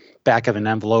a back of an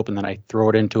envelope and then I throw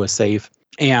it into a safe.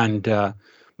 And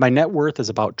my net worth has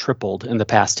about tripled in the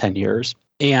past 10 years.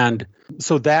 And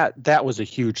so that was a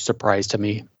huge surprise to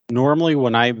me. Normally,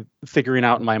 when I'm figuring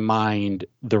out in my mind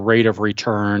the rate of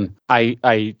return,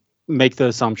 I make the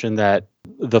assumption that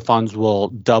the funds will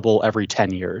double every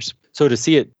 10 years. So to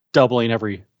see it doubling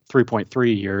every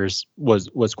 3.3 years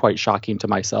was quite shocking to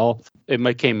myself.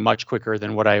 It came much quicker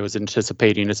than what I was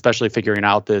anticipating, especially figuring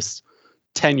out this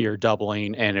 10-year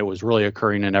doubling, and it was really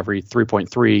occurring in every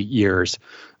 3.3 years.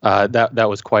 That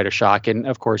was quite a shock. And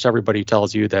of course, everybody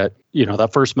tells you that, that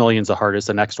first million's the hardest,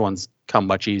 the next ones come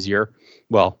much easier.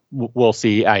 Well, we'll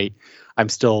see. I'm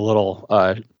still a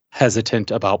little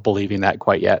hesitant about believing that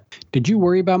quite yet. Did you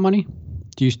worry about money?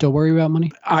 Do you still worry about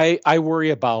money? I worry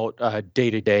about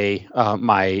day-to-day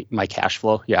my cash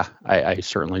flow. Yeah, I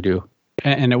certainly do.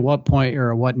 And at what point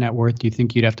or what net worth do you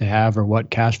think you'd have to have, or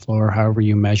what cash flow, or however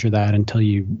you measure that, until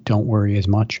you don't worry as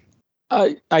much?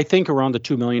 I think around the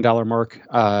 $2 million mark,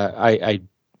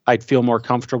 I'd feel more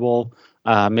comfortable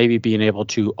maybe being able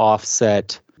to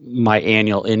offset my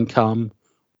annual income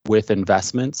with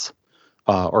investments,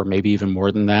 or maybe even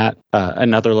more than that.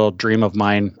 Another little dream of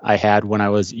mine I had when I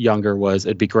was younger was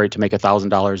it'd be great to make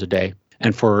 $1,000 a day.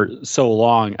 And for so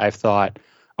long, I've thought,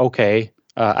 okay,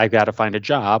 I've got to find a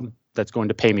job that's going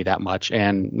to pay me that much.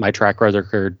 And my track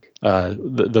record,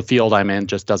 the field I'm in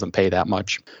just doesn't pay that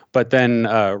much. But then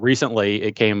recently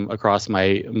it came across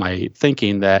my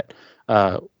thinking that,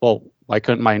 well, why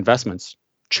couldn't my investments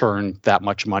churn that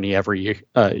much money every year,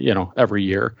 every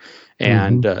year?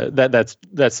 And that's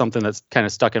something that's kind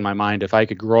of stuck in my mind. If I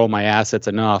could grow my assets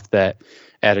enough that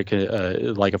at a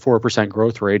 4%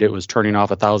 growth rate, it was turning off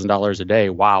 $1,000 a day.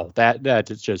 Wow,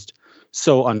 that is just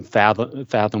so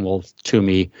unfathomable to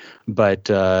me. But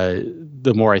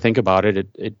the more I think about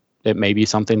it, it may be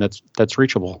something that's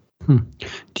reachable.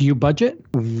 Do you budget?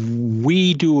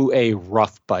 We do a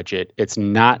rough budget. It's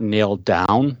not nailed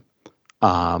down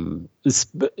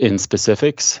in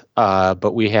specifics,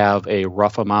 but we have a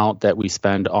rough amount that we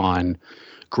spend on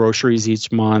groceries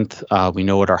each month. We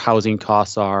know what our housing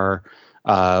costs are.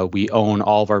 We own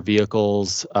all of our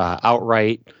vehicles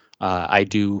outright. I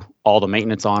do all the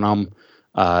maintenance on them.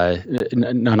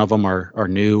 None of them are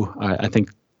new. I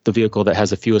think the vehicle that has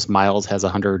the fewest miles has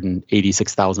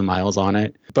 186,000 miles on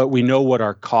it. But we know what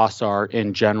our costs are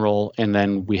in general, and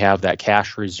then we have that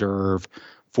cash reserve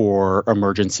for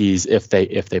emergencies if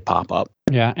they pop up.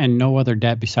 Yeah, and no other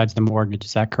debt besides the mortgage.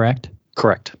 Is that correct?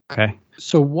 Correct. Okay.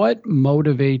 So what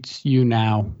motivates you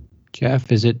now,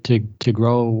 Jeff? Is it to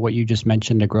grow what you just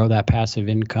mentioned, to grow that passive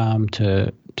income,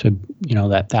 to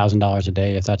that $1,000 a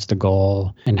day, if that's the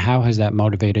goal? And how has that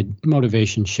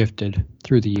motivation shifted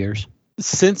through the years?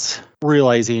 Since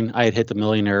realizing I had hit the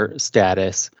millionaire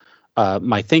status,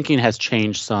 my thinking has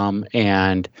changed some,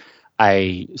 and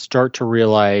I start to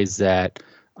realize that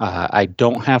I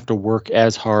don't have to work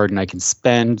as hard, and I can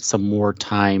spend some more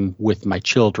time with my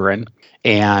children.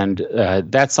 And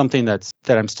that's something that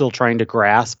I'm still trying to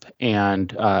grasp,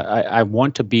 and I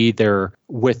want to be there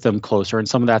with them closer. And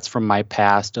some of that's from my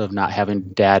past of not having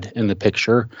dad in the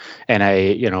picture. And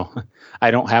I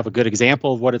don't have a good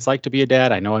example of what it's like to be a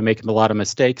dad. I know I make a lot of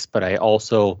mistakes, but I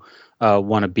also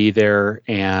want to be there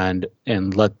and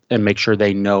make sure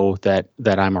they know that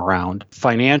I'm around.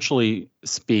 Financially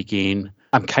speaking,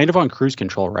 I'm kind of on cruise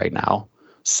control right now.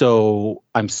 So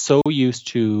I'm so used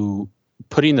to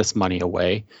putting this money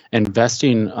away,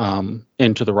 investing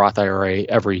into the Roth IRA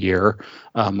every year.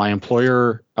 My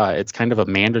employer, it's kind of a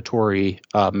mandatory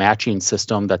matching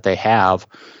system that they have,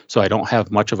 so I don't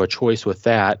have much of a choice with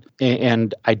that.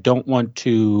 And I don't want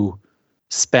to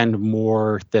spend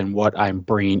more than what I'm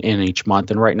bringing in each month.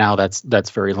 And right now that's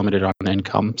very limited on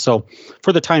income. So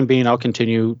for the time being, I'll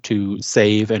continue to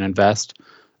save and invest,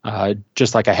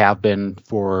 just like I have been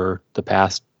for the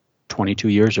past 22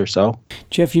 years or so.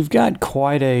 Jeff, you've got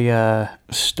quite a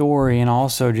story, and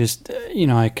also just,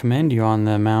 I commend you on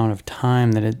the amount of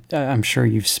time that I'm sure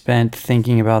you've spent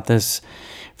thinking about this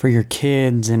for your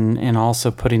kids and also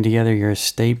putting together your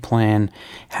estate plan.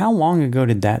 How long ago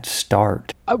did that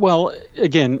start? Well,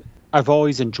 again, I've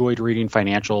always enjoyed reading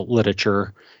financial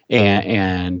literature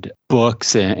and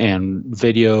books and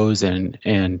videos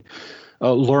and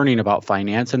learning about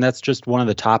finance, and that's just one of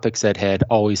the topics that had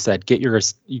always said get your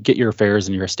affairs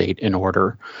and your estate in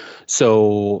order.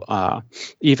 So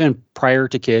even prior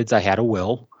to kids, I had a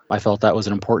will. I felt that was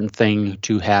an important thing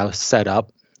to have set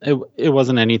up. It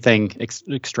wasn't anything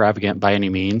extravagant by any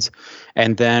means.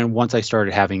 And then once I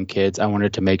started having kids, I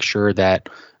wanted to make sure that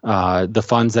the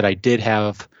funds that I did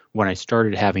have when I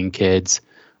started having kids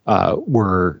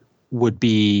would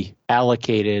be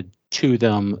allocated to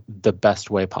them the best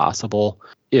way possible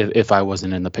if I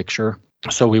wasn't in the picture.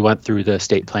 So we went through the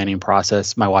estate planning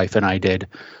process. My wife and I did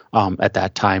at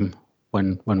that time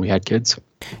when we had kids.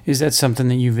 Is that something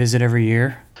that you visit every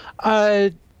year?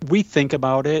 We think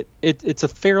about it. It's a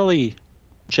fairly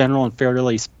general and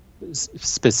fairly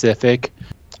specific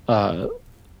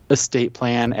estate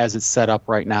plan as it's set up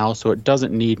right now. So it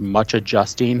doesn't need much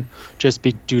adjusting just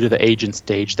due to the age and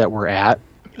stage that we're at.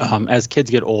 As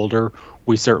kids get older,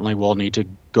 we certainly will need to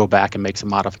go back and make some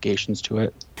modifications to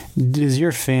it. Does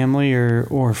your family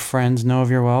or friends know of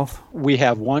your wealth? We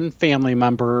have one family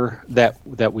member that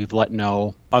we've let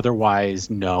know.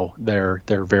 Otherwise, no. They're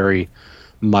very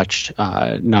much,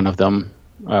 none of them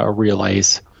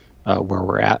realize where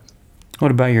we're at. What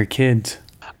about your kids?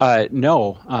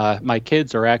 No, my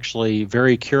kids are actually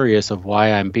very curious of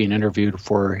why I'm being interviewed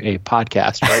for a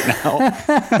podcast right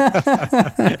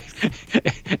now.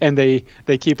 And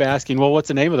they keep asking, well, what's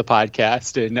the name of the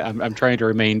podcast? And I'm trying to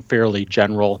remain fairly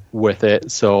general with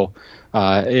it. So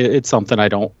it's something I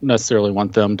don't necessarily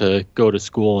want them to go to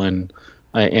school and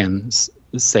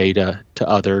say to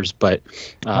others. But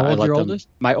how old I let your them. oldest?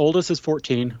 My oldest is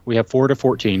 14. We have 4 to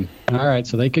 14. All right,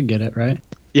 so they could get it, right?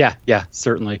 Yeah,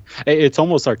 certainly. It's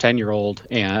almost our 10-year-old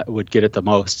and would get it the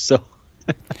most. So,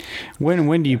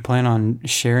 when do you plan on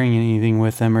sharing anything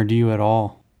with them, or do you at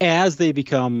all? As they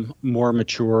become more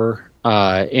mature,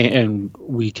 and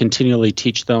we continually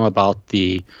teach them about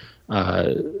the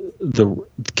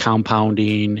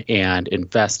compounding and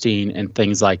investing and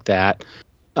things like that,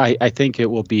 I think it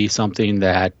will be something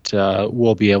that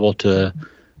we'll be able to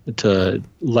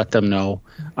let them know.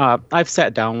 I've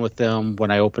sat down with them when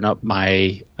I open up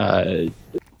my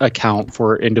account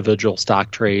for individual stock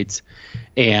trades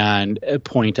and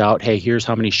point out, hey, here's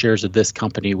how many shares of this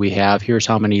company we have. Here's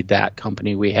how many that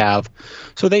company we have.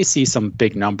 So they see some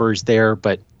big numbers there,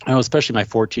 but especially my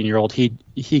 14-year-old,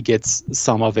 he gets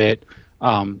some of it.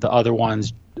 The other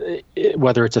ones,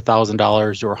 whether it's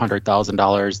 $1,000 or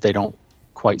 $100,000, they don't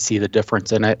quite see the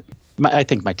difference in it. I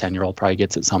think my 10-year-old probably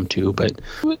gets it some too, but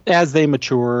as they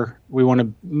mature,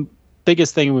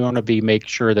 biggest thing we want to be make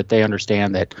sure that they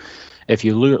understand that if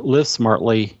you live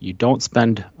smartly, you don't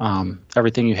spend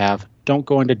everything you have, don't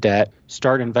go into debt,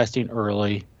 start investing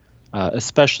early,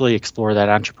 especially explore that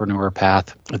entrepreneur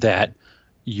path, that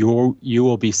you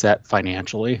will be set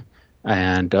financially,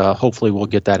 and hopefully we'll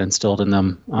get that instilled in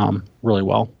them really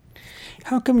well.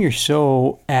 How come you're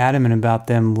so adamant about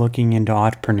them looking into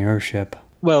entrepreneurship?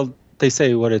 Well, they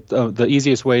say the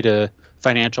easiest way to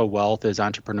financial wealth is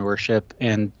entrepreneurship,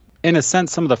 and in a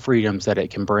sense, some of the freedoms that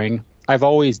it can bring. I've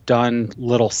always done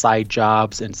little side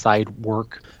jobs and side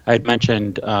work. I had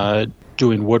mentioned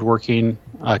doing woodworking,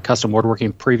 custom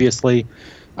woodworking previously.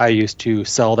 I used to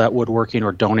sell that woodworking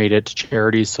or donate it to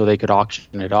charities so they could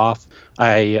auction it off.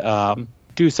 I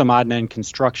do some odd and end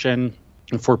construction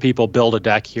for people, build a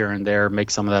deck here and there, make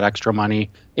some of that extra money.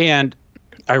 And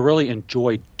I really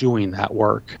enjoy doing that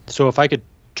work. So if I could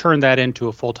turn that into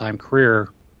a full-time career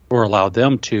or allow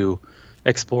them to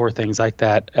explore things like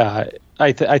that,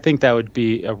 I think that would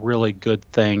be a really good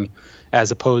thing,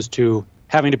 as opposed to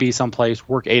having to be someplace,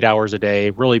 work 8 hours a day,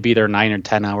 really be there 9 and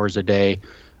 10 hours a day.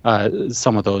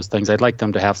 Some of those things, I'd like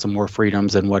them to have some more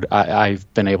freedoms than what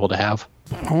I've been able to have.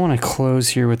 I want to close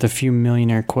here with a few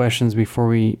millionaire questions before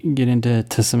we get into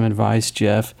some advice,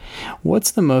 Jeff.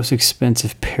 What's the most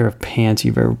expensive pair of pants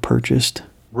you've ever purchased?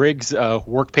 Riggs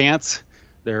work pants.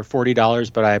 They're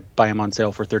 $40, but I buy them on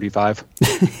sale for $35.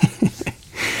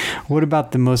 What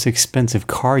about the most expensive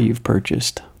car you've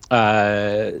purchased?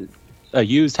 A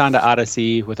used Honda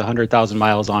Odyssey with 100,000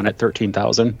 miles on it,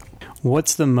 $13,000.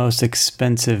 What's the most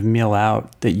expensive meal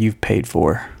out that you've paid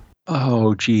for?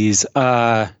 Oh, geez.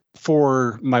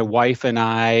 For my wife and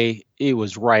I, it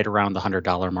was right around the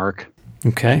 $100 mark.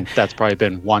 Okay. And that's probably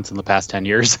been once in the past 10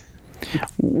 years.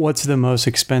 What's the most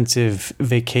expensive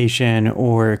vacation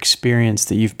or experience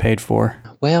that you've paid for?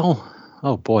 Well,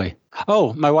 oh boy.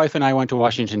 Oh, my wife and I went to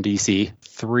Washington, D.C.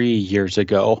 3 years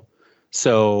ago.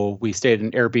 So we stayed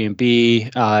in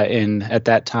Airbnb at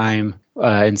that time,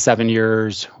 in 7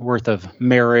 years worth of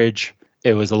marriage.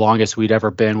 It was the longest we'd ever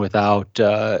been without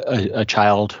a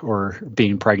child or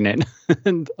being pregnant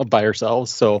by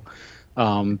ourselves. So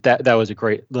that was a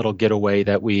great little getaway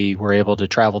that we were able to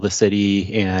travel the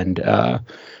city and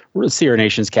see our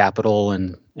nation's capital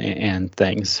and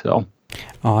things. So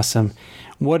awesome.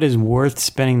 What is worth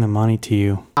spending the money to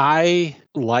you? I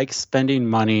like spending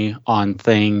money on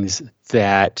things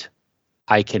that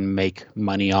I can make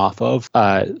money off of.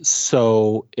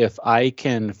 So if I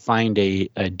can find a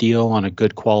deal on a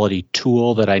good quality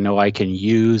tool that I know I can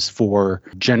use for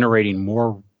generating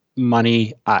more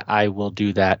money, I will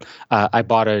do that. I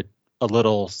bought a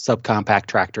little subcompact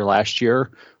tractor last year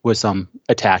with some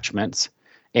attachments.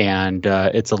 And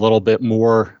it's a little bit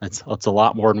more, it's a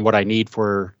lot more than what I need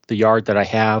for the yard that I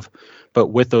have. But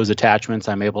with those attachments,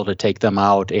 I'm able to take them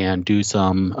out and do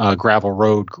some gravel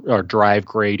road or drive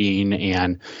grading.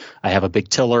 And I have a big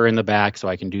tiller in the back, so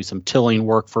I can do some tilling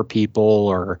work for people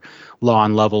or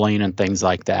lawn leveling and things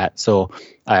like that. So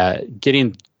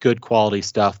getting good quality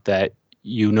stuff that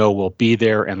you know will be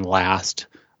there and last,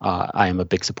 I am a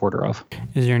big supporter of.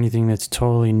 Is there anything that's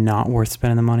totally not worth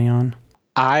spending the money on?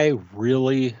 I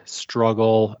really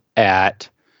struggle at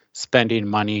spending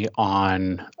money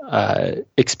on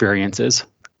experiences.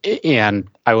 And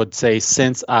I would say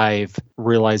since I've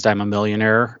realized I'm a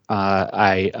millionaire,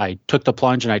 I took the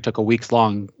plunge and I took a week's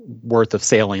long worth of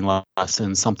sailing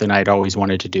lessons, something I'd always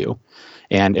wanted to do.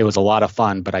 And it was a lot of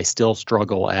fun, but I still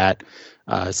struggle at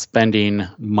spending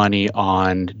money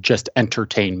on just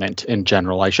entertainment in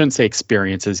general. I shouldn't say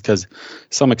experiences because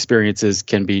some experiences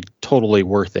can be totally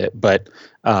worth it. But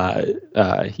I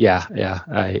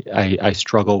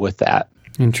struggle with that.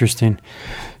 Interesting.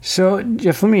 So,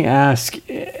 Jeff, let me ask,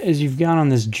 as you've gone on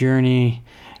this journey,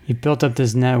 you've built up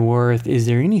this net worth, is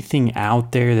there anything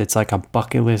out there that's like a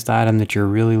bucket list item that you're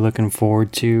really looking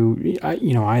forward to,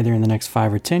 either in the next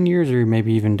 5 or 10 years or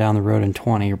maybe even down the road in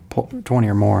 20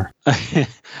 or more?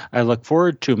 I look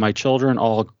forward to my children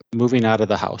all moving out of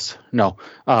the house. No.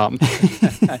 And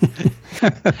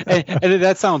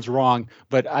that sounds wrong,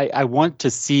 but I want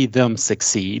to see them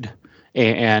succeed.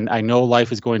 And I know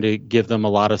life is going to give them a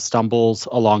lot of stumbles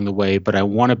along the way, but I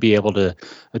want to be able to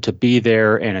be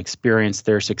there and experience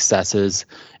their successes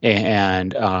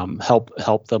and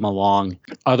help them along.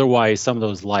 Otherwise, some of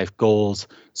those life goals,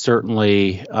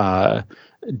 certainly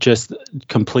just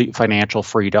complete financial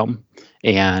freedom.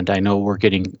 And I know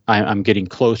I'm getting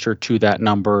closer to that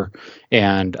number.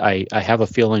 And I have a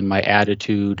feeling my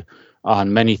attitude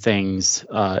on many things,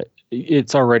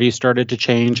 it's already started to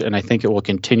change, and I think it will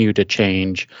continue to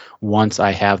change once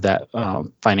I have that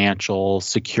financial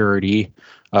security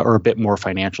or a bit more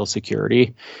financial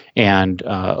security. And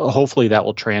hopefully that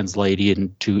will translate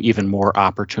into even more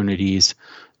opportunities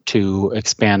to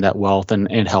expand that wealth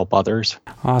and help others.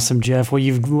 Awesome, Jeff. Well,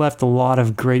 you've left a lot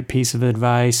of great piece of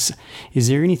advice. Is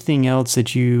there anything else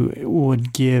that you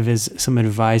would give as some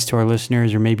advice to our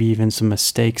listeners, or maybe even some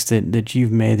mistakes that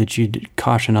you've made that you'd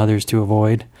caution others to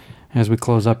avoid as we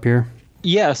close up here?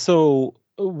 Yeah, so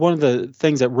one of the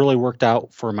things that really worked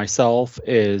out for myself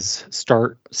is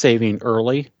start saving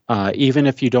early. Even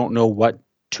if you don't know what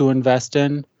to invest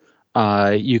in,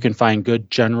 you can find good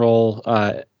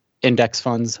general index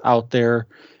funds out there.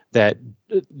 That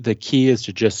the key is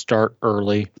to just start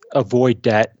early, avoid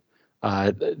debt.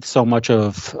 So much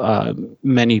of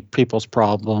many people's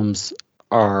problems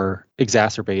are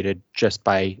exacerbated just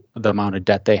by the amount of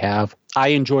debt they have. I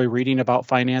enjoy reading about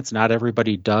finance. Not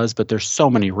everybody does, but there's so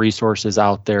many resources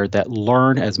out there that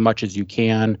learn as much as you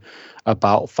can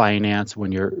about finance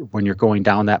when you're going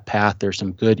down that path. There's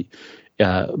some good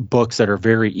books that are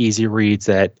very easy reads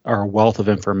that are a wealth of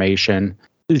information.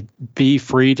 Be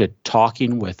free to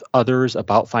talking with others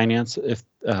about finance if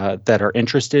that are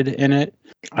interested in it.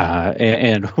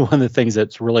 And one of the things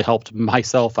that's really helped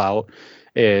myself out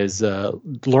is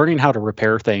learning how to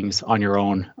repair things on your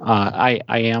own. I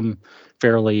am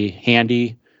fairly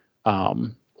handy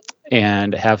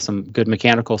and have some good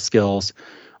mechanical skills,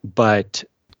 but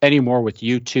anymore with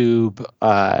YouTube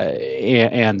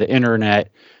and the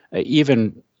internet,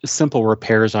 even simple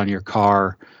repairs on your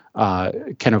car,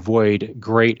 can avoid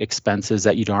great expenses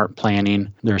that you aren't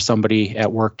planning. There's somebody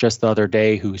at work just the other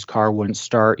day whose car wouldn't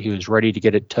start. He was ready to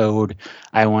get it towed.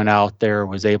 I went out there,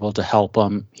 was able to help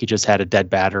him. He just had a dead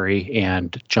battery,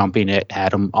 and jumping it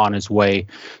had him on his way.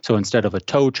 So instead of a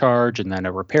tow charge and then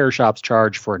a repair shop's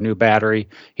charge for a new battery,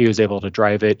 he was able to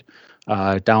drive it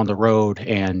down the road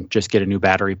and just get a new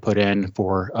battery put in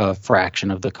for a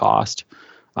fraction of the cost.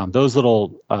 Those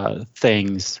little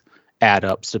things add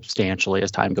up substantially as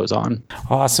time goes on.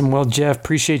 Awesome. Well, Jeff,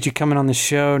 appreciate you coming on the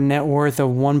show. Net worth of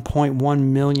 $1.1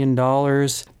 million.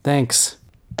 Thanks.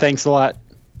 Thanks a lot.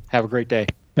 Have a great day.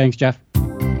 Thanks, Jeff.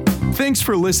 Thanks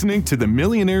for listening to the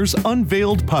Millionaires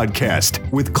Unveiled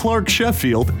podcast with Clark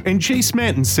Sheffield and Chase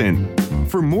Mattinson.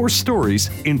 For more stories,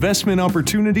 investment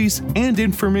opportunities, and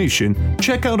information,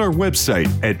 check out our website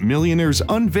at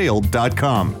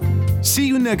millionairesunveiled.com. See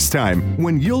you next time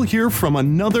when you'll hear from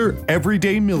another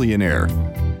everyday millionaire.